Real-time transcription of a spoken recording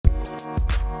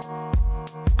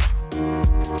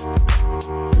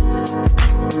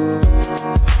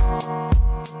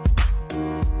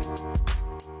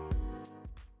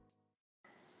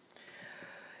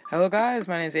Hello guys,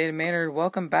 my name is Aiden Maynard.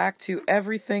 Welcome back to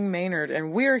Everything Maynard,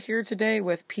 and we're here today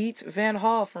with Pete Van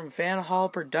Hall from Van Hall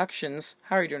Productions.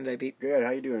 How are you doing today, Pete? Good, how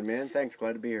you doing, man? Thanks,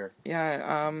 glad to be here.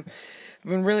 Yeah, I've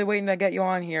been really waiting to get you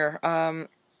on here.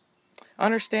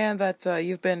 Understand that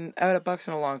you've been out at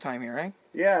Buxton a long time here, right?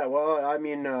 Yeah, well, I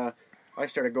mean, I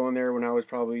started going there when I was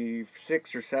probably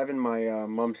 6 or 7. My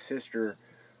mom's sister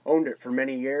owned it for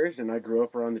many years, and I grew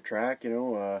up around the track,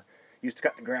 used to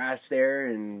cut the grass there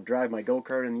and drive my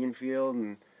go-kart in the infield,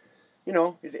 and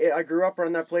I grew up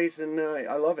around that place, and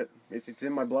I love it. It's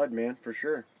in my blood, man, for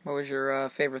sure. What was your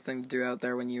favorite thing to do out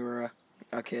there when you were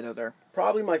a kid out there?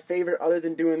 Probably my favorite, other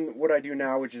than doing what I do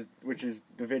now, which is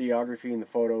the videography and the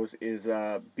photos, is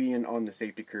being on the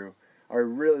safety crew. I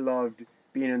really loved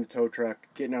being in the tow truck,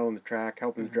 getting out on the track,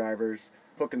 helping the drivers,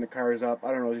 hooking the cars up. I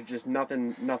don't know, there's just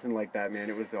nothing like that, man.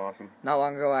 It was awesome. Not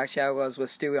long ago, actually, I was with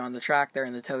Stewie on the track there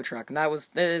in the tow truck, and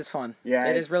it is fun. Yeah,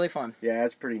 it is really fun. Yeah,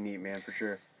 it's pretty neat, man, for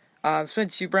sure.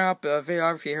 Since you brought up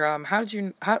videography here,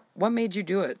 what made you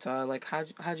do it?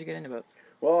 How'd you get into it?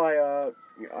 Well,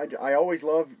 I always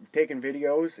loved taking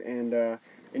videos, and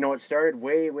it started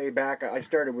way back. I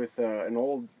started with an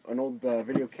old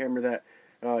video camera that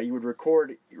you would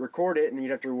record it, and then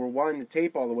you'd have to rewind the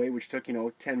tape all the way, which took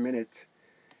 10 minutes,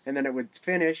 and then it would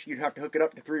finish. You'd have to hook it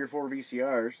up to 3 or 4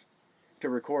 VCRs to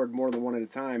record more than one at a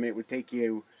time. It would take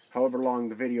you however long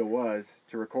the video was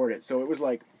to record it. So it was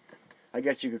like, I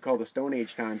guess you could call the Stone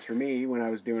Age times for me when I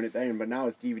was doing it then. But now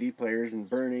it's DVD players and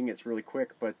burning. It's really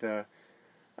quick. But I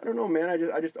don't know, man.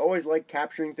 I just always liked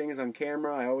capturing things on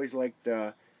camera. I always liked.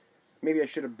 Maybe I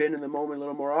should have been in the moment a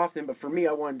little more often. But for me,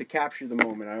 I wanted to capture the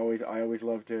moment. I always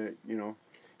loved to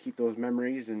keep those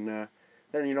memories. And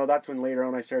then that's when later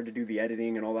on I started to do the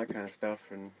editing and all that kind of stuff.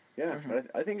 And yeah, but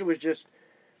I think it was just.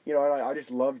 I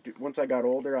just loved, once I got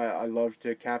older, I loved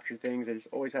to capture things. I just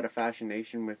always had a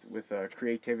fascination with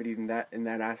creativity in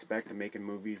that aspect of making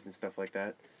movies and stuff like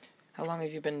that. How long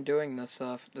have you been doing this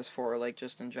for, like,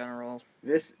 just in general?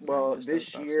 This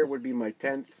year would be my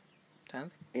 10th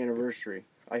anniversary.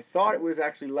 I thought it was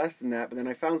actually less than that, but then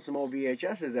I found some old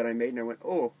VHSs that I made, and I went,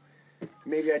 oh,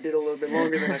 maybe I did a little bit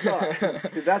longer than I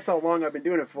thought. So that's how long I've been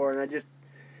doing it for, and I just,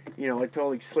 it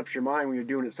totally slips your mind when you're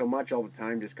doing it so much all the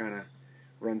time, just kind of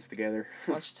runs together.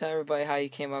 Why don't you tell everybody how you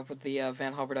came up with the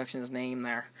Van Hall Productions name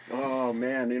there? Oh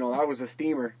man, I was a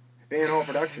steamer. Van Hall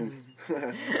Productions.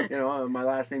 My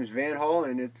last name's Van Hall,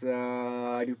 and it's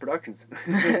I do productions.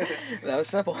 That was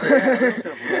simple. Yeah, real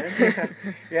simple, man.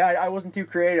 Yeah, I wasn't too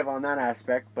creative on that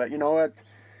aspect, but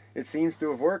it seems to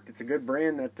have worked. It's a good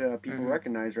brand that people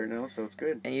recognize right now, so it's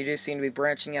good. And you do seem to be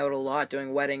branching out a lot,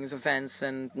 doing weddings, events,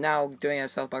 and now doing it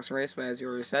at South Buxton Raceway, as you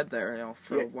already said there,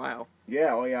 for a while.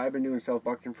 Yeah, I've been doing South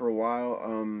Buxton for a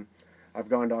while. I've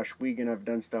gone to Ohsweken. I've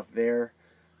done stuff there.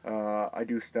 I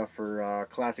do stuff for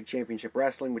Classic Championship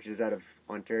Wrestling, which is out of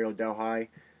Ontario, Delhi.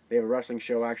 They have a wrestling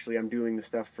show. Actually, I'm doing the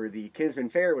stuff for the Kinsman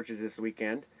Fair, which is this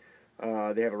weekend. They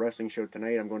have a wrestling show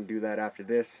tonight. I'm going to do that after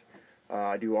this.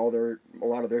 I do a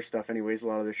lot of their stuff anyways, a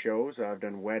lot of their shows. I've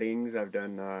done weddings, I've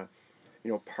done,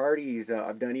 parties.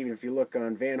 I've done, even if you look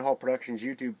on Van Hall Productions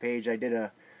YouTube page, I did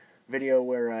a video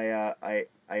where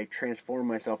I transformed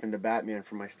myself into Batman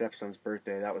for my stepson's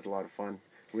birthday. That was a lot of fun.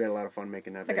 We had a lot of fun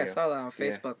making that video. I think I saw that on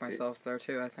Facebook myself there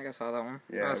too. I think I saw that one.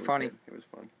 Yeah, that was funny. Good. It was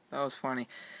fun. That was funny.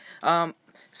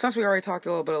 Since we already talked a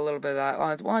little bit of that,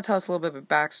 I want to tell us a little bit of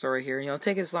backstory here.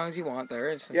 Take it as long as you want there.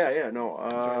 Enjoy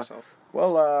yourself.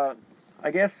 Well, I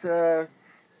guess, I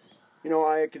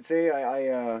could say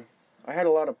I had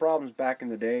a lot of problems back in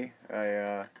the day.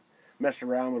 I messed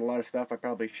around with a lot of stuff I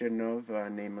probably shouldn't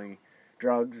have, namely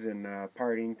drugs and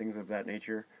partying, things of that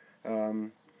nature.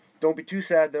 Don't be too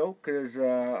sad, though, because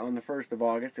on the 1st of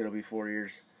August, it'll be 4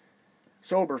 years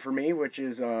sober for me, which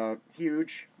is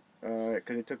huge,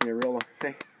 because it took me a real long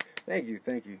time. Thank you.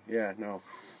 Yeah, no.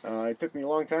 It took me a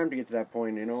long time to get to that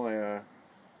point, I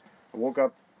woke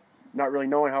up not really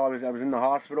knowing how I was in the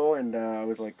hospital, and I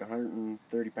was like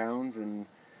 130 pounds and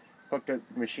hooked up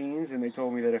machines, and they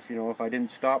told me that if I didn't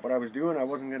stop what I was doing, I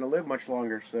wasn't going to live much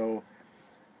longer. So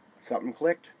something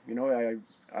clicked.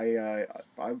 I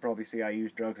would probably say I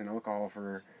used drugs and alcohol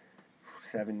for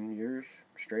 7 years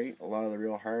straight. A lot of the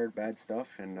real hard, bad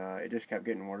stuff, and it just kept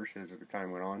getting worse as the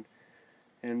time went on.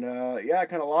 And I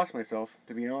kind of lost myself,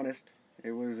 to be honest.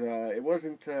 It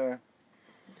wasn't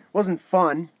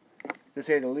fun, to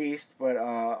say the least, but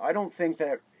I don't think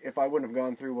that if I wouldn't have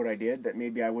gone through what I did, that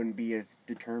maybe I wouldn't be as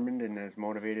determined and as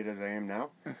motivated as I am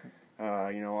now.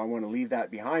 I want to leave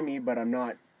that behind me, but I'm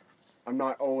not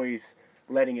always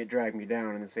letting it drag me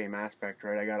down in the same aspect,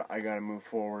 right? I got to move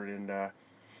forward, and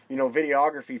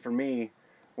videography for me,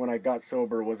 when I got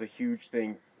sober, was a huge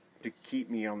thing to keep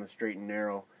me on the straight and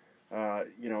narrow.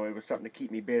 You know, it was something to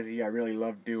keep me busy. I really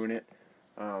loved doing it.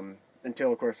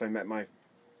 Until, of course, I met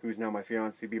who's now my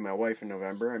fiance, be my wife in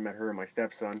November. I met her and my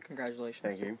stepson. Congratulations.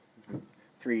 Thank you.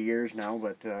 3 years now,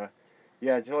 but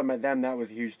yeah, until I met them, that was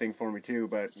a huge thing for me too.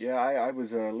 But yeah, I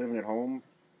was living at home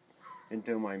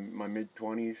until my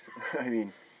mid-20s. I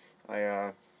mean,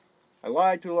 I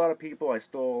lied to a lot of people. I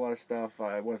stole a lot of stuff.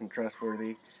 I wasn't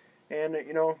trustworthy, and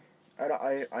you know,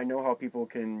 I know how people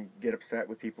can get upset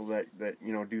with people that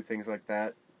you know do things like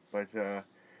that. But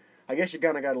I guess you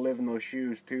kind of got to live in those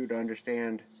shoes too to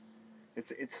understand.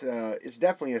 It's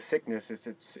definitely a sickness.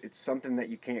 It's something that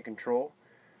you can't control.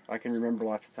 I can remember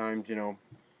lots of times, you know,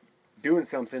 doing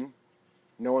something,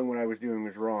 knowing what I was doing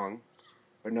was wrong,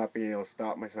 but not being able to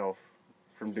stop myself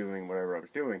from doing whatever I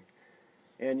was doing.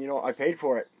 And, you know, I paid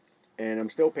for it, and I'm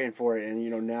still paying for it. And, you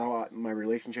know, now my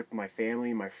relationship with my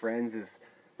family, my friends is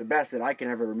the best that I can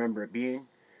ever remember it being.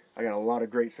 I got a lot of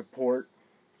great support.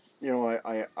 You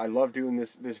know, I love doing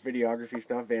this videography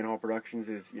stuff. Van Hall Productions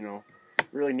is, you know,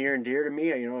 really near and dear to me.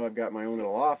 You know, I've got my own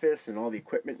little office and all the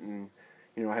equipment, and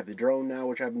you know, I have the drone now,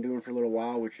 which I've been doing for a little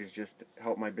while, which has just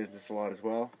helped my business a lot as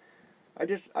well. I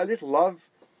just love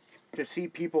to see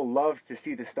people love to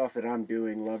see the stuff that I'm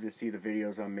doing, love to see the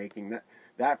videos I'm making.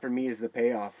 That for me is the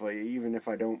payoff. Like, even if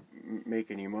I don't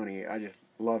make any money, I just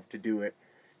love to do it,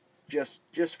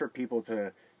 just for people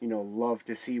to, you know, love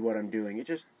to see what I'm doing. It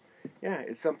just, yeah,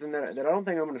 it's something that I don't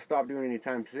think I'm going to stop doing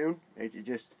anytime soon. It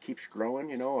just keeps growing,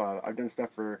 you know. I've done stuff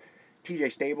for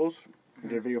TJ Stables. I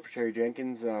did a video for Sherry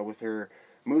Jenkins with her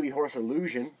movie horse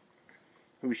Illusion,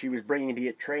 who she was bringing to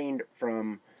get trained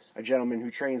from a gentleman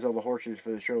who trains all the horses for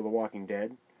the show The Walking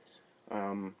Dead.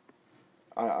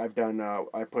 I've done,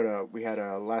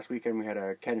 last weekend we had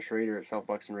a Ken Schrader at South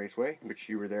Buxton Raceway, which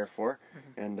you were there for,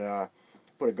 and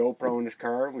put a GoPro in his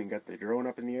car. We got the drone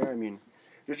up in the air. I mean,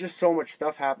 there's just so much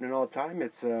stuff happening all the time.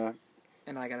 It's,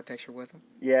 and I got a picture with him.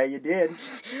 Yeah, you did.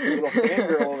 Little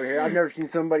fangirl over here. I've never seen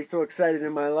somebody so excited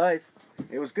in my life.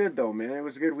 It was good, though, man. It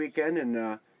was a good weekend,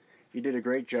 and you did a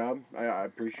great job. I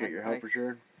appreciate your help for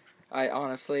sure. I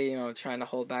honestly, you know, trying to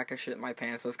hold back a shit in my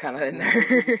pants was kind of in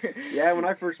there. Yeah, when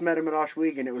I first met him at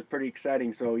Oswego, it was pretty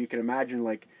exciting. So you can imagine,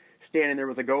 like, standing there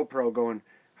with a GoPro going,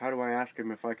 how do I ask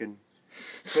him if I can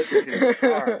put this in his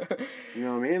car? You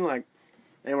know what I mean? Like,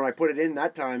 and when I put it in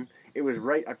that time, it was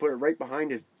right. I put it right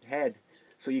behind his head,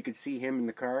 so you could see him in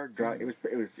the car.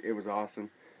 It was awesome.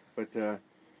 But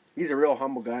he's a real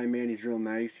humble guy, man. He's real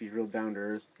nice. He's real down to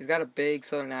earth. He's got a big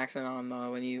southern accent on him,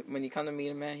 though. When you come to meet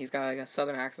him, man, he's got like a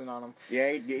southern accent on him.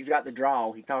 Yeah, he's got the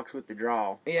drawl. He talks with the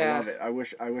drawl. Yeah, I love it.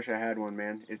 I wish I had one,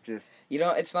 man. It's just, you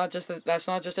know, that's not just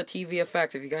a TV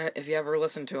effect. If you ever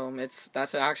listen to him,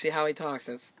 that's actually how he talks.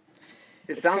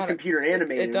 It sounds computer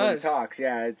animated when he talks.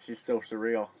 Yeah, it's just so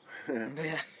surreal.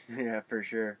 Yeah. Yeah, for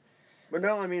sure. But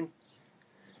no, I mean,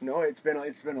 no, it's been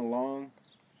a long,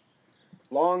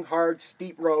 hard,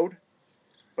 steep road.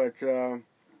 But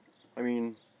I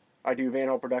mean, I do Van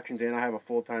Hall Productions and I have a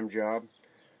full-time job.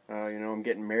 You know, I'm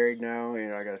getting married now. You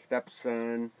know, I got a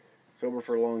stepson, sober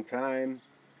for a long time.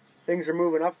 Things are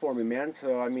moving up for me, man.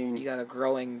 So I mean, you got a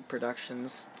growing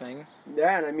productions thing.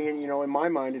 Yeah, and I mean, you know, in my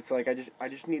mind, it's like I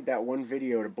just need that one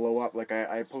video to blow up. Like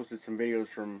I posted some videos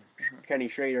from Kenny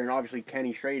Schrader, and obviously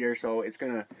Kenny Schrader, so you're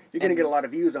gonna get a lot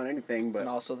of views on anything. But and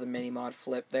also the mini mod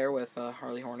flip there with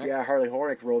Harley Hornick. Yeah, Harley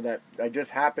Hornick rolled that. I just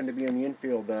happened to be in the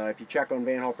infield. If you check on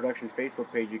Van Hall Productions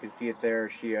Facebook page, you can see it there.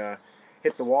 She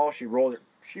hit the wall. She rolled it.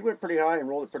 She went pretty high and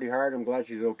rolled it pretty hard. I'm glad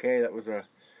she's okay. That was a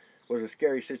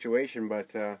scary situation,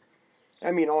 but. I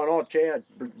mean, all in all, Chad,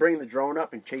 bringing the drone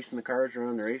up and chasing the cars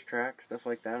around the racetrack, stuff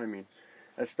like that. I mean,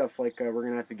 that's stuff like we're going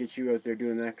to have to get you out there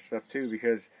doing that stuff too,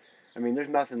 because, I mean, there's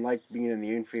nothing like being in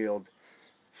the infield,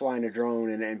 flying a drone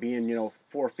and being, you know,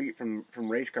 4 feet from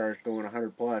race cars going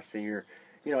 100 plus, and you're,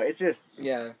 you know, it's just,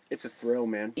 yeah, it's a thrill,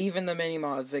 man. Even the mini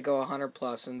mods, they go 100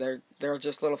 plus, and they're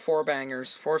just little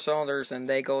 4-bangers, 4 cylinders, and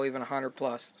they go even 100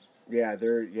 plus. Yeah,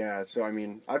 so I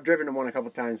mean, I've driven one a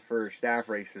couple times for staff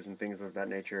races and things of that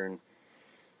nature, and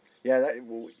yeah,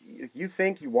 you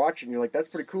think, you watch it and you're like, that's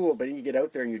pretty cool, but then you get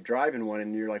out there and you're driving one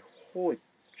and you're like, holy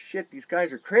shit, these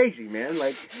guys are crazy, man.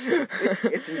 Like,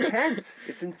 it's intense.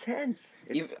 It's intense.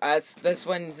 That's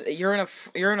when you're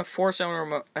in a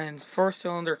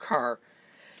four-cylinder car.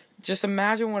 Just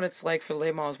imagine what it's like for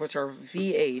late models, which are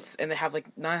V8s, and they have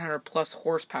like 900 plus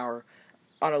horsepower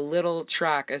on a little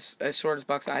track as short as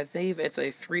Buxton. I think it's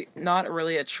not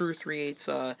really a true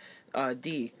 3/8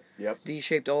 D. Yep.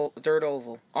 D-shaped dirt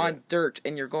oval on dirt,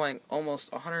 and you're going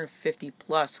almost 150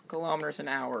 plus kilometers an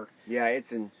hour. Yeah,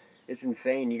 it's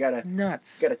insane. You gotta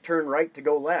nuts. turn right to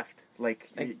go left. Like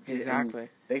Exactly.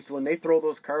 When they throw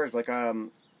those cars, like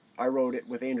I rode it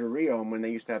with Andrew Rio when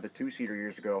they used to have the 2-seater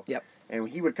years ago. Yep. And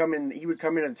he would come in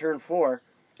at turn 4,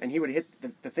 and he would hit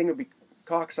the thing would be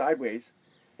cocked sideways,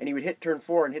 and he would hit turn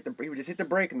 4 and he would just hit the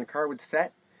brake, and the car would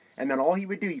set, and then all he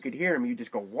would do, you could hear him, he'd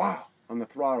just go wow on the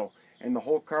throttle, and the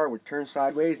whole car would turn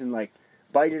sideways and like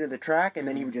bite into the track, and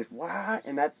then he would just wow,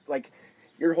 and that like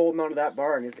you're holding onto that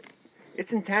bar, and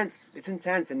it's intense. It's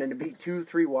intense, and then to be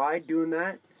 2-3 wide doing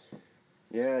that.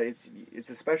 Yeah, it's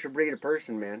a special breed of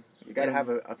person, man. You got to have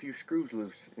a few screws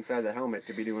loose inside the helmet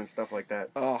to be doing stuff like that.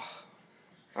 Oh,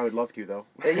 I would love to, though.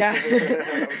 yeah.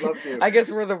 I would love to. I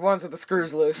guess we're the ones with the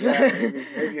screws loose. Yeah,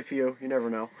 maybe a few. You never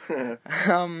know.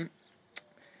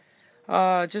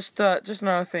 Just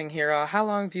another thing here. How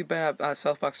long have you been at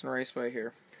South Buxton Raceway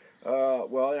here?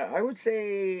 Well, I would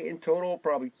say in total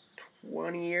probably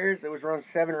 20 years. It was around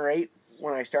 7 or 8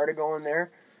 when I started going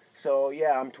there. So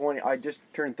yeah, I'm 20. I just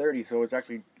turned 30, so it's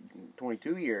actually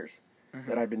 22 years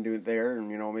that I've been doing there, and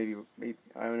maybe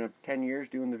I'm in 10 years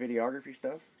doing the videography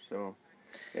stuff. So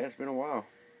yeah, it's been a while.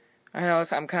 I know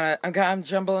I'm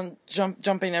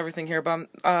jumping everything here, but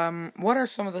what are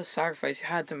some of the sacrifices you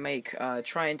had to make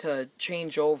trying to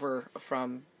change over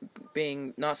from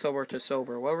being not sober to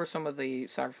sober? What were some of the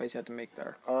sacrifices you had to make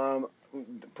there?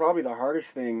 Probably the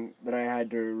hardest thing that I had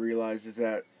to realize is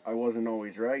that I wasn't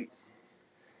always right.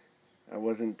 I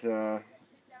wasn't, no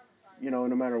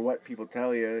matter what people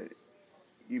tell you,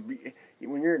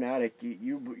 when you're an addict,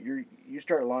 you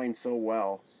start lying so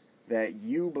well that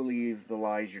you believe the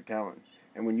lies you're telling.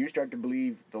 And when you start to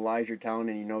believe the lies you're telling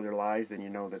and you know they're lies, then you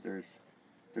know that there's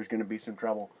going to be some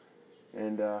trouble.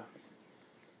 And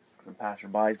some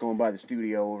passerbys going by the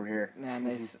studio over here. And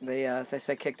they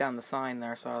said kick down the sign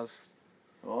there, so I was...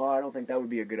 Oh, I don't think that would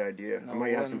be a good idea. No, I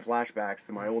might have some flashbacks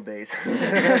to my old days.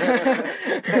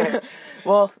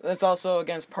 Well, that's also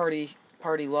against party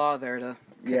law there to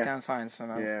kick down signs. So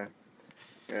no.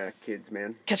 Yeah, kids,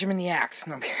 man. Catch them in the act.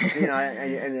 No, I'm kidding.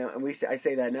 I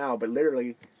say that now, but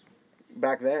literally,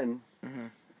 back then,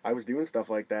 I was doing stuff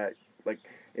like that. Like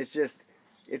it's just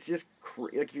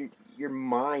like your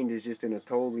mind is just in a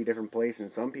totally different place,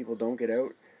 and some people don't get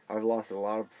out. I've lost a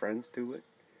lot of friends to it,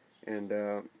 and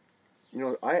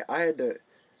I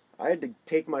had to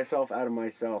take myself out of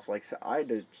myself. Like, so I had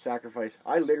to sacrifice.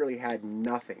 I literally had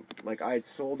nothing. Like, I had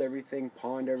sold everything,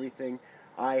 pawned everything.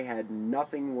 I had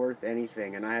nothing worth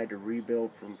anything, and I had to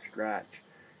rebuild from scratch.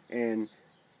 And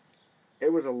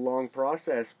it was a long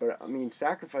process, but, I mean,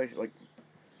 sacrifice, like,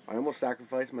 I almost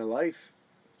sacrificed my life.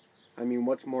 I mean,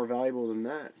 what's more valuable than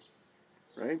that,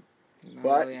 right?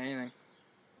 Not really anything.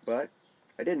 But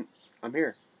I didn't. I'm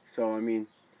here. So, I mean,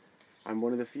 I'm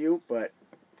one of the few, but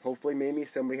hopefully maybe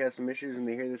somebody has some issues and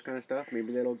they hear this kind of stuff.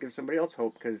 Maybe that'll give somebody else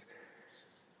hope, because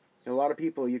a lot of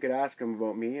people, you could ask them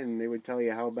about me and they would tell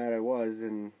you how bad I was.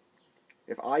 And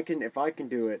if I can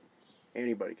do it,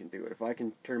 anybody can do it. If I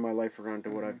can turn my life around to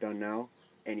what I've done now,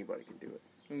 anybody can do it.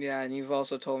 Yeah, and you've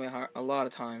also told me a lot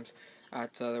of times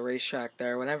at the racetrack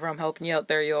there, whenever I'm helping you out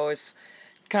there, you always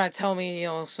kind of tell me,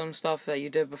 some stuff that you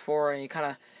did before, and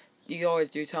you always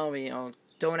do tell me,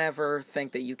 don't ever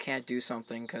think that you can't do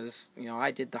something, because,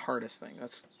 I did the hardest thing.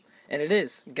 And it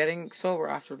is. Getting sober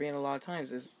after being a lot of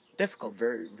times is difficult.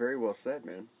 Very, very well said,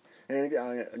 man. And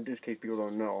just in case people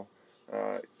don't know,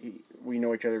 we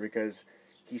know each other because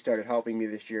he started helping me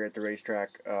this year at the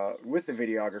racetrack with the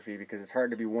videography, because it's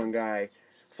hard to be one guy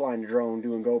flying a drone,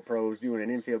 doing GoPros, doing an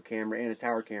infield camera, and a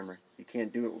tower camera. You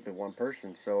can't do it with one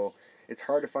person. So it's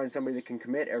hard to find somebody that can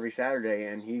commit every Saturday,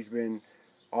 and he's been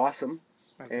awesome.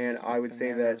 And I would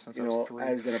say that, as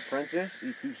an apprentice,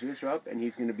 he keeps this up, and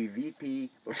he's going to be VP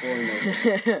before he knows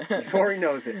it. Before he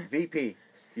knows it, VP.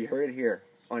 You heard it here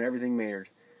on Everything Maynard.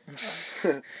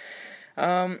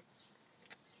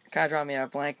 Kind of draw me a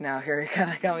blank now here. You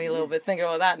kind of got me a little bit thinking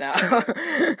about that now.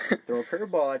 Throw a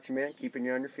curveball at you, man. Keeping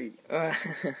you on your feet.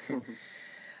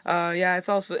 Yeah,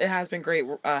 it has been great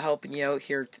helping you out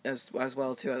here as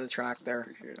well too at the track there.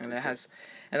 Appreciate it. And it has,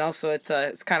 and also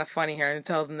it's kind of funny here. I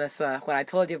told them this when I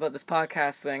told you about this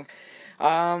podcast thing.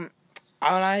 When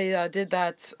I did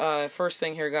that first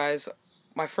thing here, guys,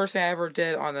 my first thing I ever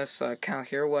did on this account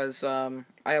here was I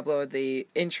uploaded the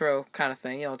intro kind of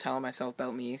thing, telling myself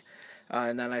about me.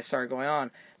 And then I started going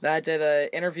on. Then I did an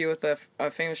interview with a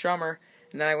famous drummer,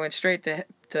 and then I went straight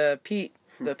to Pete,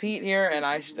 here, and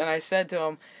I said to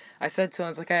him, it's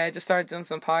like, hey, I just started doing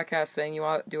some podcast saying you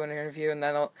want to do an interview, and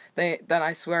then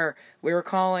I swear we were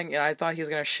calling, and I thought he was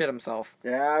gonna shit himself.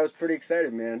 Yeah, I was pretty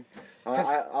excited, man.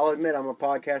 I'll admit I'm a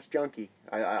podcast junkie.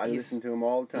 I listen to him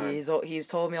all the time. He's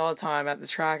told me all the time at the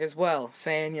track as well,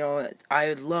 saying, I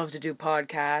would love to do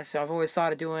podcasts. I've always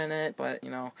thought of doing it, but,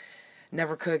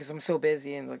 never could because I'm so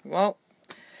busy. And like, well,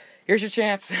 here's your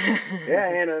chance. Yeah,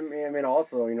 and I mean,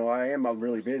 also, I am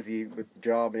really busy with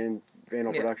job and Van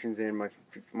Productions and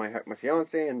my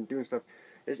fiance and doing stuff.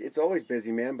 It's always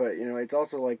busy, man. But it's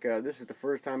also like this is the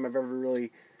first time I've ever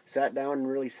really sat down and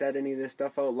really said any of this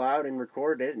stuff out loud and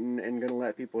recorded it and gonna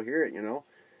let people hear it.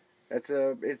 It's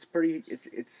a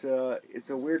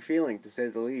weird feeling to say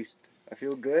the least. I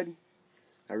feel good.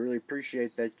 I really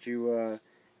appreciate that you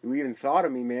even thought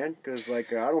of me, man. Because I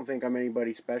don't think I'm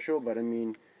anybody special, but I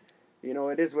mean,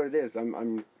 it is what it is.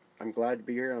 I'm glad to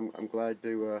be here. I'm glad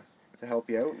to help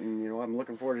you out, and I'm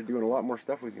looking forward to doing a lot more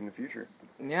stuff with you in the future.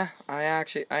 Yeah, I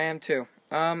am too.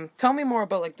 Tell me more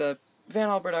about the Van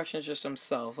Hall Productions just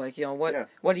himself. What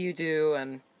do you do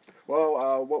and.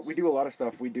 Well, what we do a lot of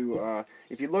stuff. We do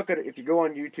if you go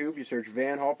on YouTube, you search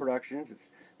Van Hall Productions. It's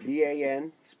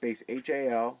VAN space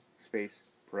HAL space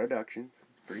Productions.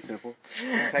 It's pretty simple.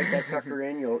 Type that sucker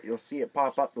in, you'll see it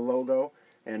pop up the logo,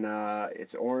 and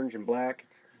it's orange and black.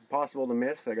 It's impossible to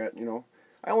miss.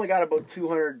 I only got about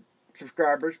 200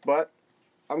 subscribers, but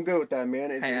I'm good with that,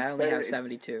 man. I only have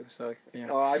 72, so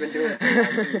yeah. I've been doing it for a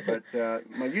while too, but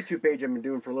my YouTube page I've been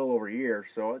doing for a little over a year,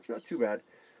 so it's not too bad.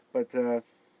 But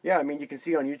yeah, I mean, you can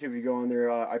see on YouTube, you go on there,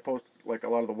 I post, a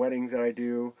lot of the weddings that I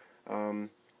do.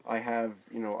 I have,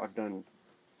 I've done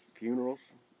funerals,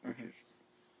 which is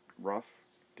rough,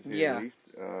 to say the least.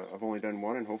 I've only done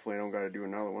one, and hopefully I don't got to do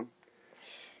another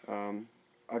one.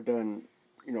 I've done,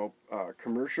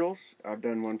 commercials. I've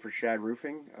done one for Shad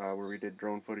Roofing, where we did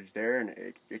drone footage there, and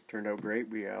it turned out great.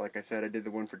 We, like I said, I did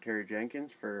the one for Terry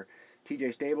Jenkins for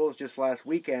TJ Stables just last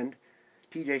weekend.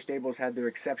 TJ Stables had their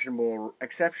exceptional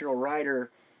rider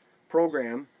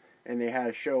program, and they had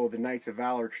a show, the Knights of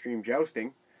Valor Extreme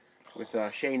Jousting, with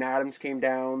Shane Adams came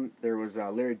down. There was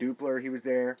Larry Dupler, he was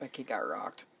there. That kid got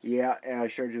rocked. Yeah, and I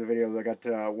showed you the video. I got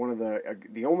one of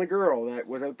the only girl that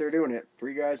was out there doing it,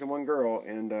 3 guys and 1 girl,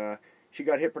 and she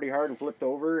got hit pretty hard and flipped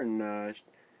over, and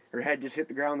her head just hit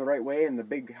the ground the right way, and the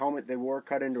big helmet they wore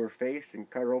cut into her face and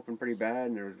cut her open pretty bad,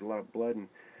 and there was a lot of blood, and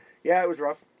yeah, it was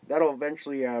rough. That'll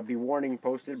eventually be warning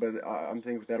posted, but I'm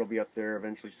thinking that'll be up there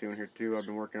eventually soon here too. I've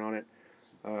been working on it.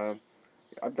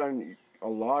 I've done a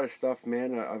lot of stuff,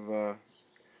 man.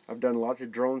 I've done lots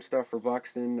of drone stuff for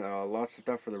Buxton, lots of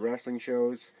stuff for the wrestling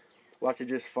shows, lots of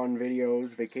just fun videos,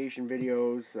 vacation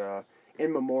videos,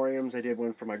 in memoriams. I did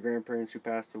one for my grandparents who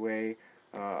passed away.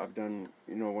 I've done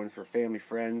one for family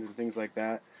friends and things like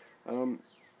that.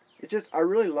 It's just I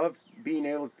really love being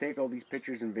able to take all these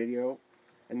pictures and video,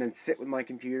 and then sit with my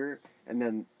computer and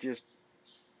then just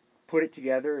put it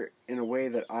together in a way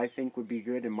that I think would be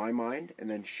good in my mind, and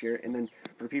then share it, and then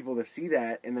for people to see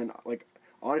that, and then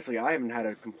honestly, I haven't had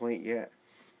a complaint yet.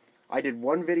 I did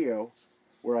one video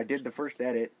where I did the first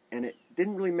edit, and it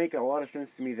didn't really make a lot of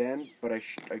sense to me then, but I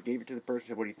gave it to the person,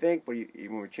 said, what do you think? When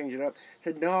we change it up? I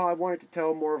said, no, I wanted to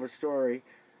tell more of a story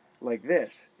like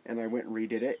this, and I went and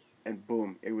redid it, and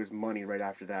boom, it was money right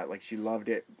after that. She loved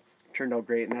it. Turned out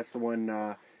great, and that's the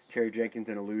one, Terry Jenkins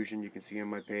and Illusion. You can see on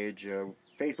my page,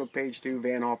 Facebook page too,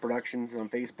 Van Hall Productions on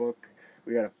Facebook.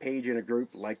 We got a page and a group.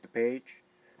 Like the page,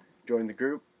 join the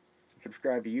group,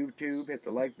 subscribe to YouTube, hit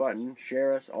the like button,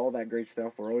 share us, all that great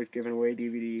stuff. We're always giving away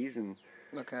DVDs and.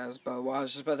 Okay, I was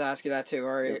just about to ask you that too.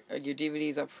 Are your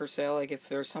DVDs up for sale? If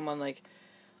there's someone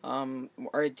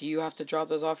or do you have to drop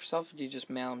those off yourself, or do you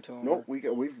just mail them to them? No, we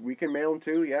can mail them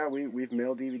too. Yeah, we've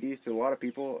mailed DVDs to a lot of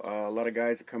people. A lot of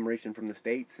guys that come racing from the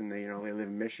States, and they live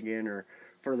in Michigan or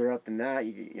further up than that.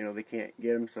 They can't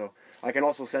get them, so I can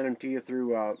also send them to you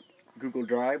through Google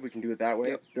Drive. We can do it that way.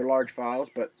 Yep. They're large files,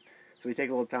 so they take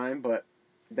a little time, but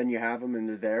then you have them and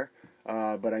they're there.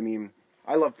 But I mean,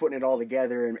 I love putting it all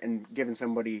together and giving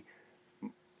somebody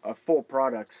a full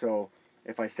product. So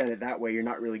if I send it that way, you're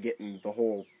not really getting the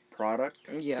whole product.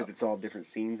 Yeah. Because it's all different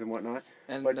scenes and whatnot.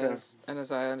 And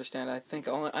as I understand, I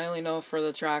only know for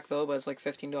the track though, but it's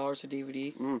 $15 a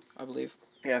DVD, I believe.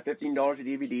 Yeah, $15 a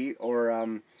DVD,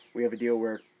 or we have a deal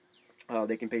where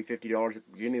they can pay $50 at the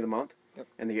beginning of the month,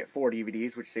 and they get 4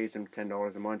 DVDs, which saves them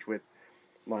 $10 a month with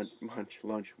lunch.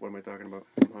 What am I talking about?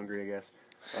 I'm hungry, I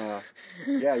guess.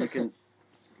 Yeah, you can.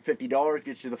 $50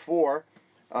 gets you the 4,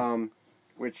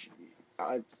 which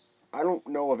I don't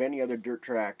know of any other dirt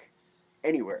track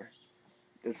anywhere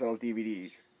that sells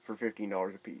DVDs for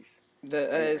 $15 a piece.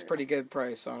 That is pretty good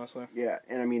price, honestly. Yeah,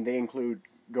 and I mean they include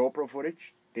GoPro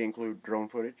footage, they include drone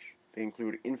footage, they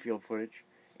include infield footage,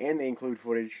 and they include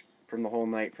footage from the whole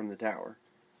night from the tower.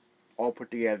 All put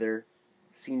together,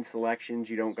 scene selections.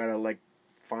 You don't gotta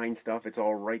find stuff. It's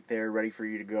all right there, ready for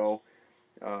you to go.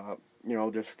 You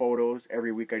know, there's photos.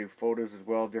 Every week I do photos as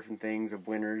well, different things of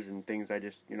winners and things I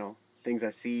just, you know, things I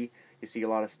see. You see a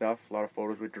lot of stuff, a lot of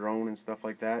photos with drone and stuff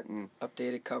like that. And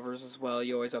updated covers as well.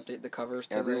 You always update the covers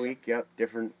to every week, yep.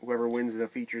 Different, whoever wins the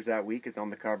features that week is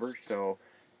on the cover. So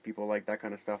people like that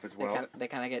kind of stuff as well. They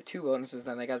kind of get 2 bonuses.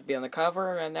 Then they got to be on the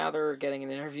cover, and now they're getting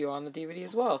an interview on the DVD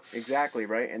as well. Exactly,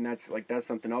 right? And that's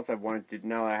something else I've wanted to,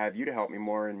 now that I have you to help me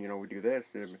more and, you know, we do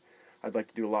this, I'd like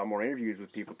to do a lot more interviews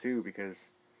with people too, because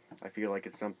I feel like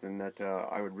it's something that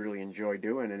I would really enjoy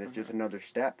doing, and it's just another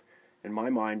step. In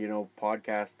my mind, you know,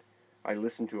 podcast, I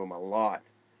listen to them a lot.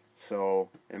 So,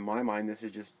 in my mind, this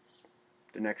is just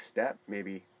the next step,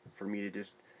 maybe, for me to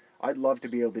just, I'd love to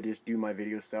be able to just do my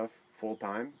video stuff full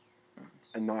time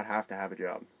and not have to have a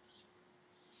job.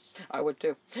 I would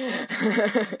too.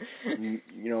 You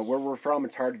know, where we're from,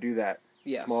 it's hard to do that.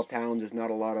 Yes. Small town, there's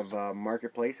not a lot of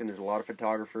marketplace, and there's a lot of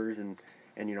photographers and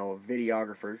you know,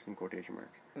 videographers in quotation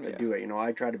marks that do it. You know,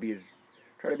 I try to be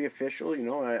official. You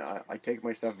know, I take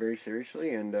my stuff very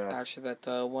seriously, and actually,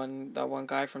 that one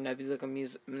guy from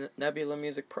Nebula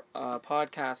Music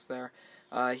podcast there,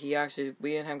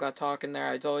 we and him got talking there.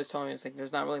 I was always telling him,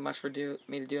 there's not really much for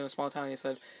me to do in a small town. And he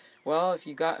said, well, if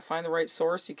you find the right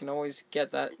source, you can always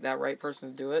get that right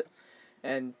person to do it,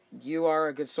 and you are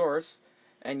a good source.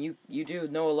 And you do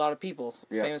know a lot of people,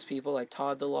 famous people like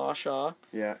Todd DeLawshaw.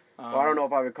 Yeah. Well, I don't know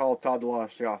if I would call Todd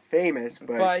DeLawshaw famous,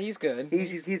 but he's good.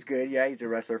 He's good. Yeah, he's a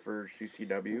wrestler for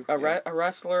CCW. A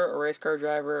wrestler, a race car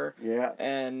driver. Yeah.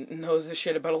 And knows the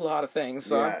shit about a lot of things.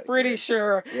 So I'm pretty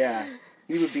sure. Yeah,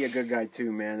 he would be a good guy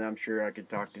too, man. I'm sure I could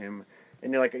talk to him.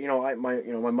 And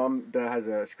my mom has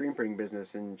a screen printing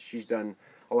business, and she's done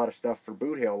a lot of stuff for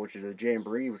Boot Hill, which is a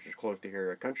jamboree, which is close to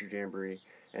here, a country jamboree.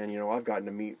 And I've gotten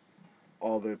to meet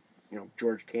all the,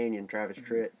 George Canyon, Travis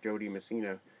Tritt, Jody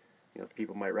Messina,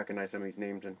 people might recognize some of these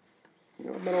names, and,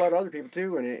 I've met a lot of other people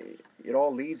too, and it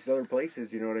all leads to other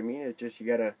places, you know what I mean? It's just, you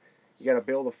gotta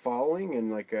build a following,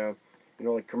 and like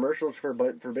commercials for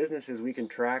businesses, we can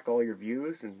track all your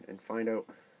views and find out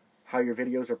how your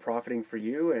videos are profiting for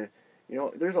you, and,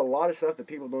 there's a lot of stuff that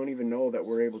people don't even know that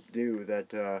we're able to do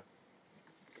that,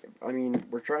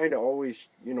 we're trying to always,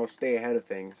 stay ahead of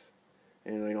things,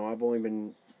 and, I've only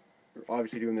been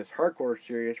obviously doing this hardcore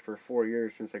series for 4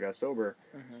 years since I got sober.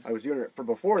 Mm-hmm. I was doing it for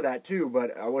before that too,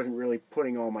 but I wasn't really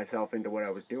putting all myself into what I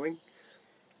was doing.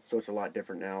 So it's a lot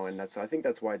different now, and I think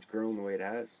that's why it's grown the way it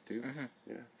has too. Mm-hmm.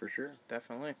 Yeah, for sure.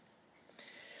 Definitely.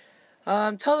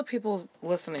 Tell the people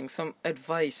listening some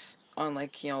advice on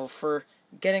for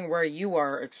getting where you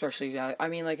are, especially.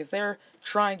 If they're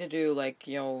trying to do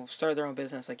start their own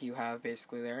business like you have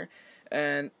basically there,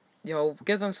 and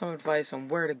give them some advice on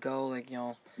where to go,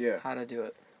 how to do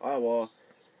it. Oh, well,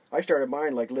 I started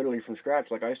mine, literally from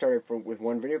scratch. I started with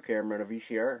one video camera and a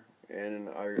VCR, and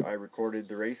I recorded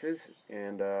the races,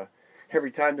 and every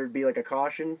time there'd be, a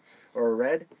caution or a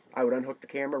red, I would unhook the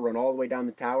camera, run all the way down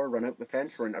the tower, run up the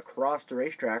fence, run across the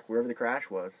racetrack, wherever the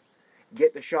crash was,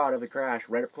 get the shot of the crash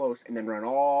right up close, and then run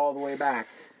all the way back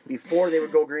before they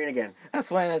would go green again.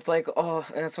 That's when it's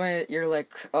that's when you're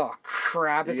like, oh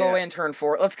crap, it's all the way in turn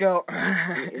 4. Let's go.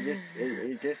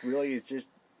 it just really is just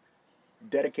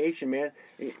dedication, man.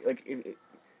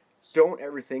 Don't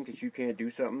ever think that you can't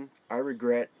do something. I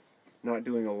regret not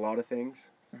doing a lot of things,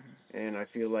 and I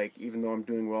feel like even though I'm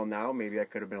doing well now, maybe I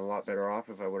could have been a lot better off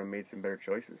if I would have made some better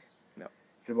choices. No,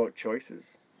 it's about choices.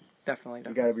 Definitely.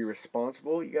 You got to be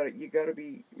responsible. You got to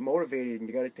be motivated, and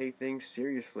you got to take things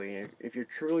seriously. And if you're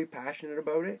truly passionate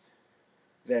about it,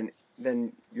 then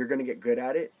you're going to get good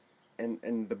at it,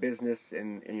 and the business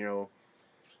and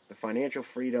the financial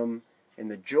freedom and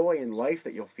the joy in life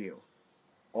that you'll feel,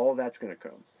 all that's going to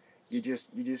come. You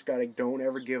just got to don't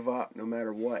ever give up, no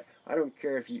matter what. I don't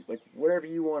care if you whatever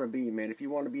you want to be, man. If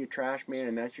you want to be a trash man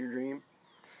and that's your dream,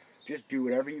 just do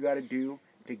whatever you got to do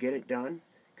to get it done.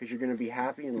 Because you're going to be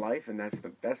happy in life, and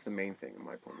that's the main thing in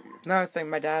my point of view. Another thing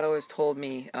my dad always told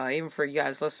me, even for you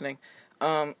guys listening,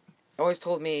 always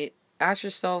told me, ask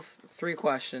yourself 3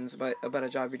 questions about a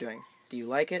job you're doing. Do you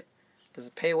like it? Does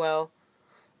it pay well?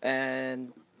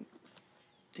 And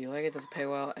do you like it? Does it pay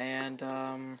well? And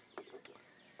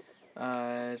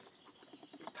like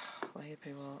it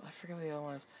pay well? I forget what the other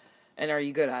one is. And are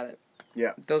you good at it?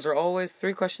 Yeah. Those are always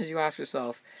 3 questions you ask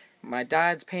yourself. My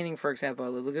dad's painting, for example,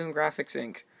 Lagoon Graphics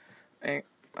Inc.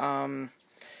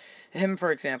 Him,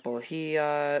 for example, he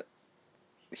does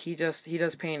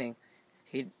painting.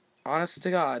 Honest to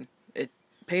God, it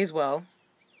pays well.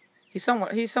 He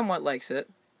somewhat likes it.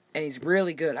 and he's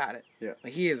really good at it. Yeah.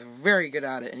 Like, he is very good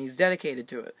at it, and he's dedicated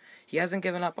to it. He hasn't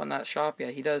given up on that shop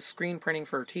yet. He does screen printing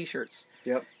for T-shirts.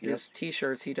 Yep. He does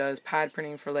T-shirts. He does pad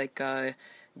printing for like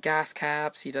gas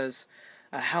caps. He does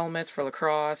helmets for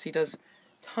lacrosse. He does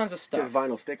tons of stuff. He does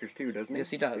vinyl stickers too, doesn't he? Yes,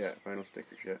 he does. Yeah, vinyl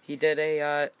stickers. Yeah. He did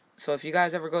a. So if you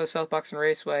guys ever go to South Buxton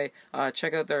Raceway,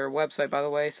 check out their website. By the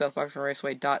way,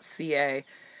 southbuxtonraceway.ca.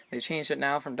 They changed it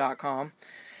now from .com.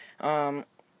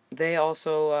 They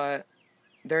also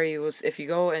there you was if you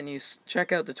go and you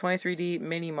check out the 23D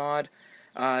mini mod,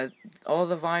 all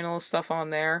the vinyl stuff on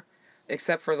there,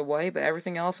 except for the white, but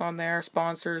everything else on there,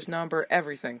 sponsors, number,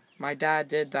 everything. My dad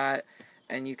did that,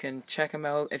 and you can check him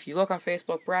out. If you look on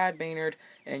Facebook, Brad Maynard,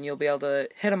 and you'll be able to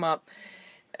hit him up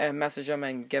and message him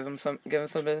and give him some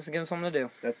business and give him something to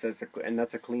do. That's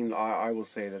a clean. I will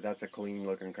say that's a clean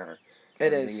looking car.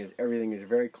 Everything is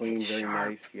very clean, it's very sharp.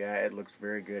 nice. Yeah, it looks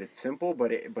very good. It's simple,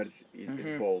 but it's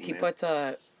bold.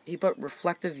 He put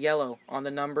reflective yellow on the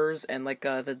numbers and like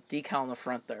the decal on the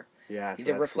front there. Yeah, he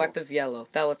did reflective yellow.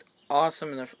 That looked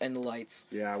awesome in the lights.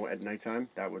 Yeah, at nighttime,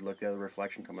 that would look the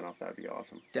reflection coming off. That'd be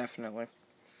awesome. Definitely.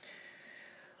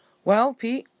 Well,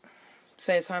 Pete,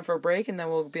 say it's time for a break, and then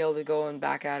we'll be able to go and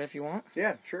back at it if you want.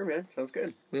 Yeah, sure, man. Sounds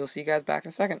good. We will see you guys back in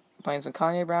a second. Playing some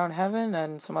Kanye Brown Heaven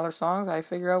and some other songs I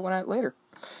figure out later.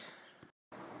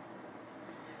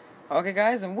 Okay,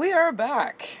 guys, and we are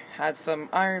back. Had some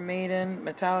Iron Maiden,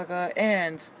 Metallica,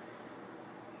 and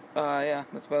yeah,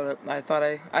 that's about it. I thought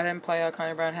I didn't play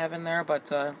Kanye Brown Heaven there,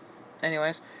 but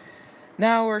anyways,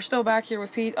 now we're still back here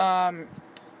with Pete.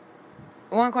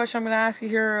 One question I'm going to ask you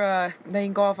here, then you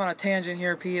can go off on a tangent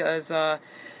here, Pete, is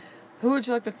who would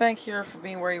you like to thank here for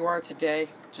being where you are today,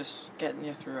 just getting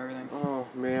you through everything? Oh,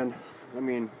 man. I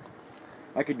mean,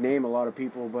 I could name a lot of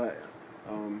people, but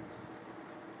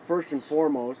first and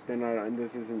foremost, and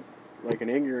this isn't like an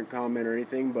ignorant comment or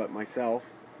anything, but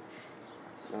myself,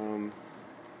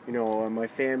 my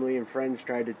family and friends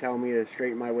tried to tell me to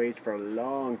straighten my ways for a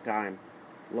long time,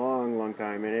 long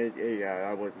time, and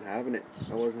I wasn't having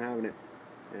it.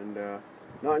 And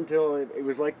not until it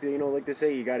was like like they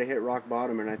say, you got to hit rock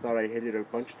bottom, and I thought I hit it a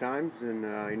bunch of times, and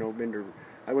I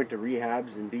went to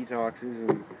rehabs and detoxes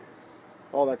and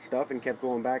all that stuff, and kept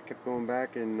going back,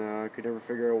 and could never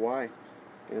figure out why.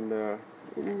 And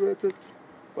that's a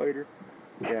spider.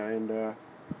 Yeah, and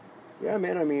yeah,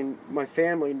 man. I mean, my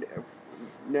family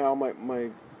now, my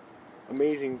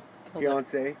amazing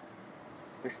fiance,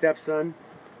 my stepson,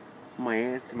 my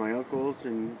aunts and my uncles,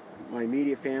 and my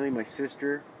immediate family, my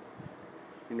sister,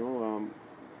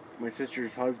 my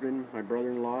sister's husband, my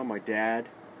brother-in-law, my dad.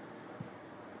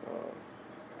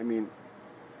 I mean,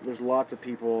 there's lots of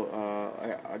people.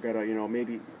 I gotta,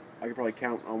 maybe I could probably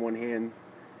count on one hand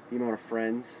the amount of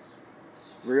friends,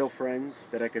 real friends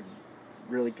that I could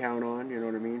really count on. You know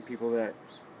what I mean? People that,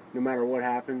 no matter what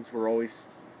happens,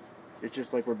 it's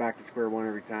just like we're back to square one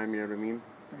every time. You know what I mean?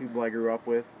 Mm-hmm. People I grew up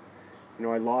with.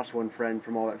 I lost one friend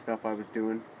from all that stuff I was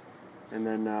doing. And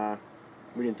then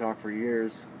we didn't talk for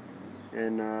years,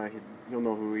 and he'll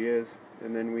know who he is.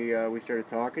 And then we started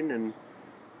talking, and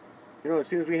as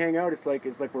soon as we hang out, it's like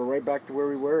we're right back to where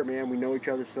we were, man. We know each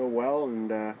other so well,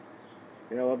 and I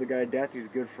love the guy to death. He's a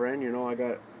good friend. I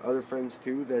got other friends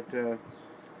too that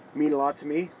mean a lot to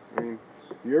me. I mean,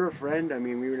 you're a friend. I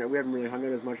mean, we haven't really hung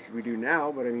out as much as we do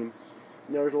now, but I mean,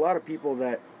 there's a lot of people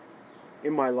that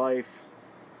in my life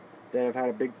that have had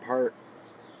a big part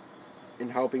in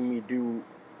helping me do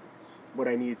what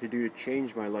I needed to do to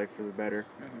change my life for the better.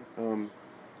 Mm-hmm.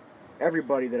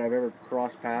 Everybody that I've ever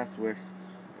crossed paths with,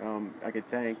 I could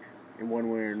thank in one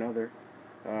way or another.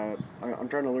 I'm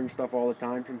trying to learn stuff all the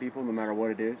time from people, no matter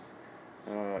what it is.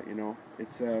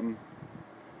 It's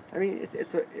I mean,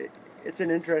 it's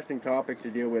an interesting topic to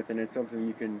deal with, and it's something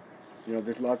you can,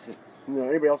 there's lots of,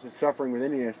 anybody else is suffering with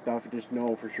any of this stuff, just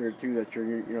know for sure too that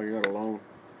you're not alone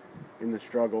in the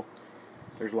struggle.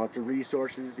 There's lots of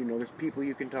resources, there's people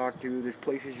you can talk to, there's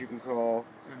places you can call,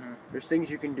 mm-hmm. There's things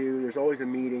you can do, there's always a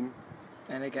meeting.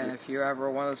 And again, if you're ever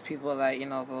one of those people that,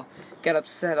 they'll get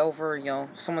upset over,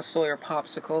 someone stole your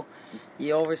popsicle,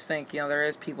 you always think, there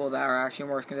is people that are actually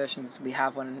in worse conditions. We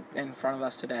have one in front of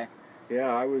us today.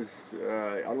 Yeah, I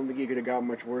don't think you could have gotten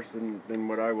much worse than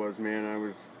what I was, man. I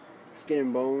was skin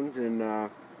and bones, and I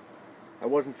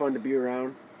wasn't fun to be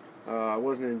around. I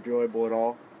wasn't enjoyable at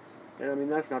all. And I mean,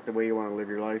 that's not the way you want to live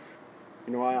your life.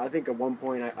 I think at one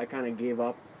point I kind of gave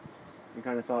up and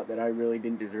kind of thought that I really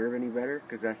didn't deserve any better,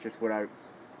 because that's just what I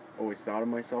always thought of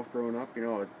myself growing up. I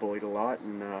was bullied a lot,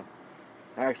 and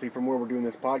actually, from where we're doing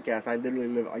this podcast, I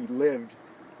lived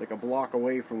like a block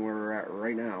away from where we're at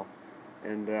right now.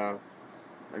 And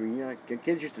I mean, yeah,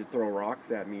 kids used to throw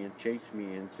rocks at me and chase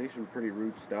me and say some pretty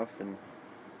rude stuff, and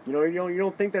you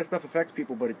don't think that stuff affects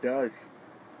people, but it does.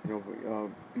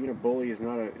 Being a bully it's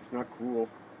not cool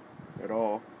at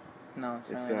all. No,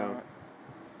 it's really not.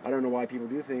 I don't know why people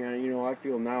do things. I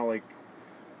feel now like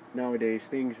nowadays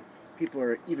people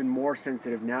are even more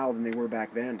sensitive now than they were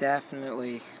back then.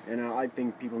 Definitely. And I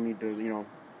think people need to,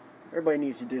 everybody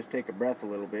needs to just take a breath a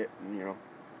little bit and,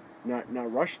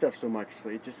 not rush stuff so much. So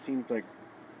it just seems like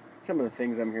some of the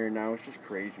things I'm hearing now is just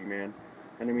crazy, man.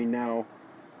 And I mean now,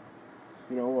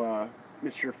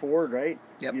 Mr. Ford, right?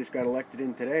 Yep. He just got elected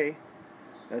in today.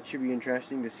 That should be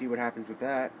interesting to see what happens with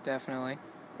that. Definitely.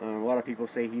 A lot of people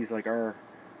say he's like our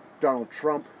Donald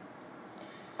Trump.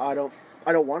 I don't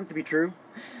want it to be true.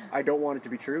 I don't want it to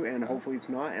be true, and hopefully it's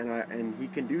not. And he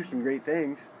can do some great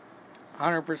things.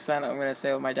 100%. I'm gonna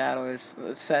say what my dad always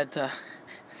says to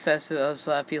those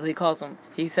people. He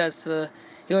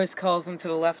always calls them to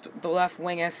the left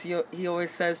wing. As he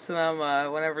always says to them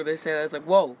whenever they say that, it's like,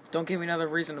 whoa, don't give me another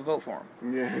reason to vote for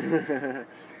him. Yeah,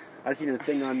 I seen a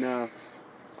thing on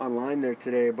online there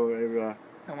today about a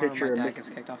picture of my dad of gets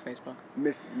kicked off Facebook.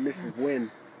 Mrs.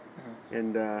 Wynn,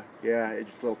 and it's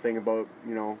just a little thing about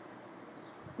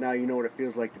now you know what it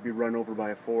feels like to be run over by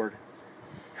a Ford.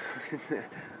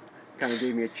 Kind of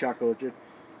gave me a chuckle. Just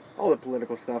all the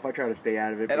political stuff. I try to stay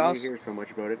out of it, but you hear so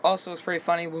much about it. Also, it's pretty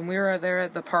funny when we were there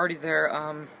at the party there.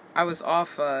 I was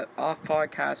off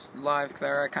podcast live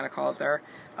there. I kind of call it there.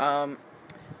 I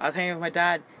was hanging with my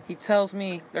dad. He tells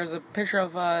me there's a picture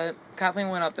of Kathleen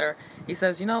went up there. He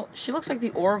says, she looks like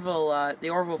the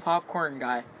Orville popcorn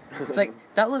guy. It's like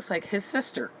that looks like his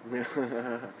sister.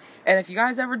 And if you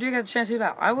guys ever do get a chance to do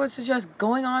that, I would suggest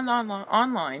going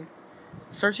online,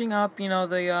 searching up,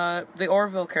 the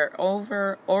Orville popcorn,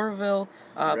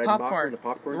 the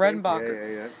popcorn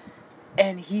Redenbacher. Yeah.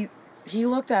 And he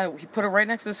looked at it. He put it right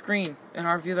next to the screen in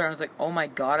our view there. I was like, oh my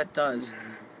god, it does.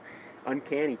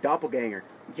 Uncanny doppelganger.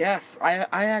 Yes, I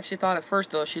actually thought at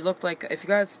first though she looked like, if you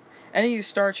guys, any of you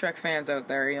Star Trek fans out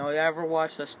there, you ever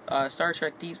watched the Star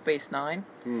Trek Deep Space Nine?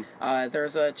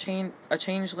 There's the changeling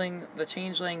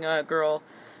girl.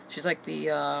 She's like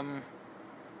the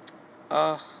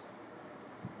I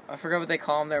forgot what they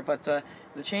call them there, but the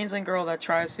changeling girl that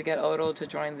tries to get Odo to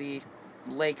join the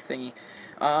lake thingy.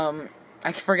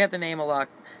 I forget the name a lot.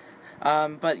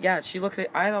 But yeah,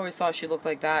 I always thought she looked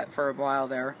like that for a while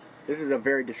there. This is a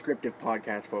very descriptive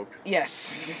podcast, folks.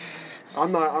 Yes.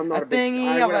 I'm not a big thingy.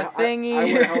 I would have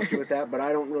helped you with that, but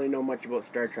I don't really know much about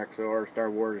Star Trek or Star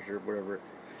Wars or whatever.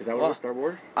 Is that what it is, Star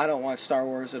Wars? I don't watch Star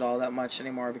Wars at all that much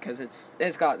anymore because it's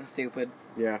gotten stupid.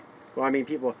 Yeah. Well, I mean,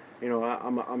 people,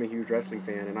 I'm a huge wrestling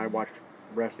fan, and I watch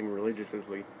wrestling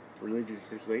religiously. And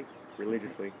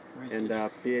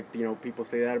people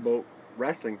say that about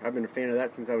wrestling. I've been a fan of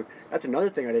that since I was. That's another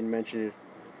thing I didn't mention is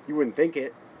you wouldn't think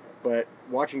it, but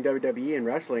watching WWE and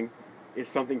wrestling is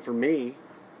something for me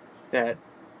that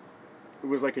it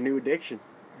was like a new addiction.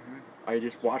 I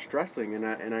just watched wrestling,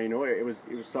 and I know it was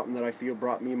something that I feel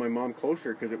brought me and my mom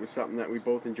closer because it was something that we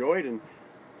both enjoyed, and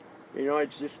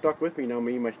it's just stuck with me now.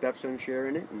 Me and my stepson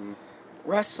sharing it, and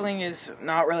wrestling is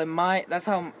not really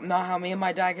not how me and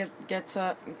my dad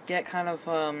get kind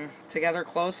of together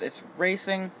close. It's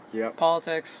racing,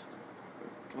 politics,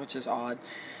 which is odd.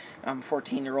 I'm a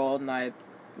 14-year-old and I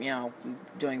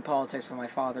doing politics with my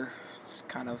father. It's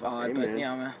kind of odd, but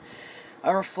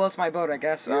whatever floats my boat, I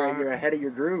guess. You're ahead of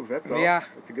your groove. That's all. Yeah,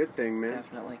 it's a good thing, man.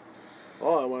 Definitely.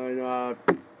 Oh, when the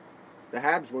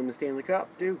Habs won the Stanley Cup,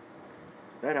 too.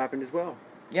 That happened as well.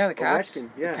 Yeah, the Caps.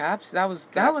 Yeah. The Caps. That was.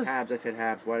 Habs. I said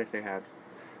Habs. Why did I say Habs?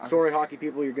 Sorry, hockey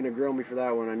people. You're gonna grill me for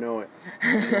that one. I know it.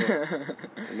 I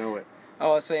know it.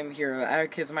 Oh, same here. I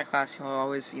have kids in my class.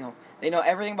 Always. They know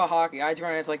everything about hockey. I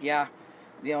join. It's like, yeah.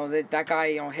 That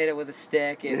guy, hit it with a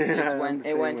stick.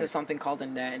 It went to something called a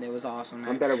net, and it was awesome.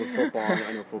 I'm better with football.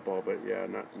 I know football, but yeah,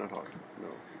 not hockey. No.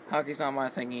 Hockey's not my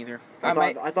thing either.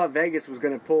 I thought Vegas was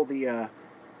gonna pull the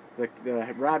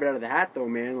rabbit out of the hat, though,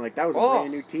 man. Like that was a brand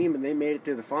new team, and they made it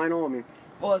to the final. I mean,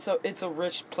 well, it's a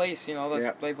rich place,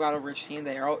 They've got a rich team.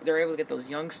 They're able to get those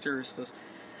youngsters,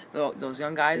 those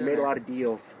young guys. They made a lot of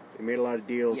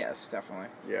deals. Yes, definitely.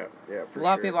 Yeah, for sure. A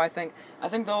lot of people, I think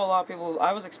though, a lot of people,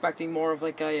 I was expecting more of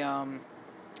like a,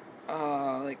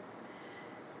 like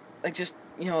just,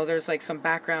 there's like some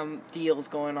background deals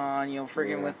going on, with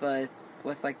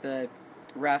like the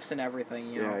refs and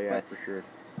everything, Yeah, for sure.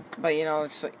 But,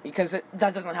 it's like, because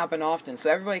that doesn't happen often,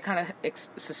 so everybody kind of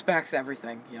suspects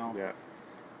everything, Yeah.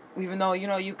 Even though,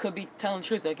 you could be telling the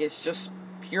truth, like it's just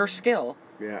pure skill.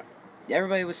 Yeah.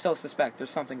 Everybody would still suspect there's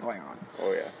something going on.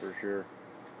 Oh, yeah, for sure.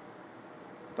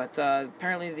 But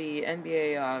apparently the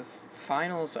NBA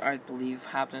finals, I believe,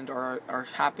 happened or are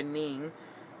happening.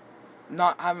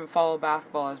 Haven't followed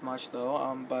basketball as much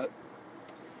though. But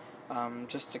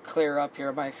just to clear up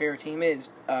here, my favorite team is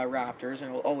Raptors, and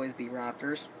it will always be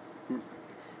Raptors.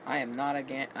 I am not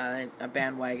a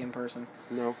bandwagon person.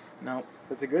 No. No.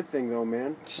 That's a good thing, though,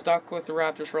 man. Stuck with the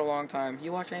Raptors for a long time.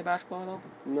 You watch any basketball at all?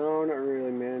 No, not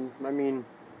really, man. I mean,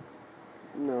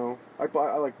 no. I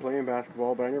like playing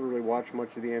basketball, but I never really watched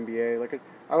much of the NBA. Like,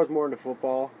 I was more into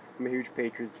football. I'm a huge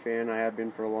Patriots fan. I have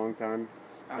been for a long time.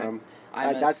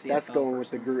 That's going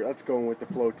with the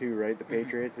flow too, right? The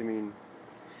Patriots. I mean,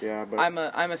 yeah, but I'm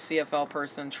a CFL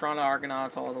person. Toronto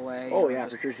Argonauts all the way. Oh yeah,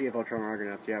 for sure, CFL Toronto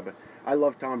Argonauts. Yeah, but I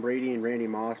love Tom Brady and Randy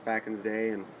Moss back in the day,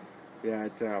 and yeah,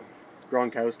 it's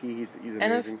Gronkowski. He's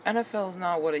amazing. NFL is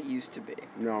not what it used to be.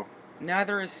 No.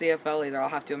 Neither is CFL either. I'll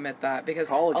have to admit that because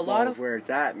college a lot of where it's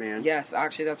at, man. Yes,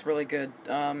 actually, that's really good.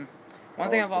 One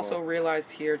thing I've also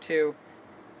realized here too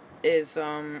is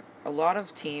a lot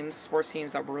of teams, sports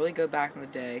teams that were really good back in the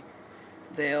day,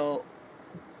 they'll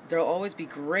always be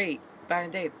great back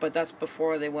in the day, but that's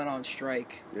before they went on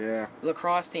strike. Yeah.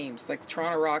 Lacrosse teams, like the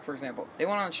Toronto Rock, for example, they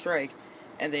went on strike,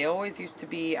 and they always used to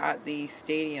be at the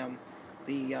stadium,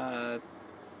 the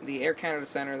Air Canada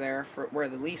Centre there, for where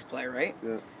the Leafs play, right?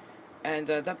 Yeah. And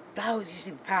that was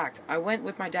usually packed. I went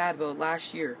with my dad about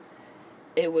last year.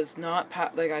 It was not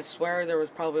packed. Like, I swear there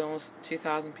was probably almost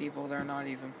 2,000 people there, not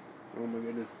even. Oh my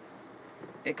goodness.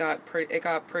 It got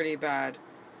pretty bad.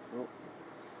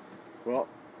 Well,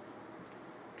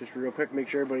 just real quick, make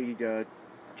sure everybody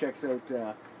checks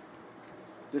out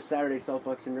this Saturday, South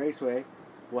Buxton Raceway.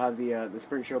 We'll have the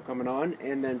sprint show coming on,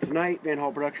 and then tonight, Van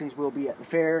Hall Productions will be at the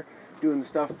fair doing the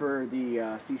stuff for the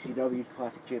CCW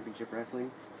Classic Championship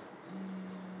Wrestling.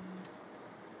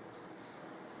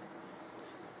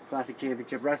 Classic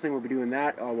Championship Wrestling, we'll be doing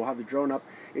that. We'll have the drone up.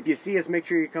 If you see us, make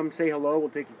sure you come say hello. We'll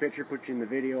take your picture, put you in the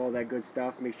video, all that good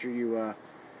stuff. Make sure you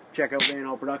check out Van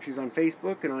Hall Productions on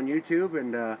Facebook and on YouTube,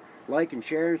 and like and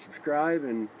share and subscribe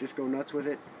and just go nuts with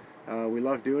it. We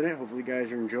love doing it. Hopefully you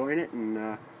guys are enjoying it,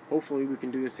 and hopefully we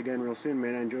can do this again real soon,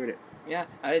 man. I enjoyed it. Yeah,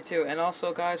 I did too. And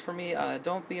also, guys, for me,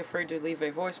 don't be afraid to leave a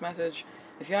voice message.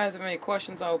 If you guys have any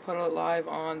questions, I will put it live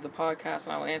on the podcast,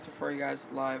 and I will answer for you guys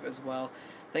live as well.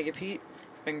 Thank you, Pete.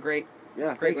 It's been great.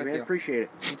 Yeah, great thank you, man. you. Appreciate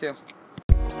it. You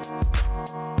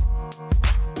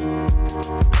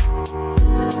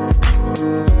too.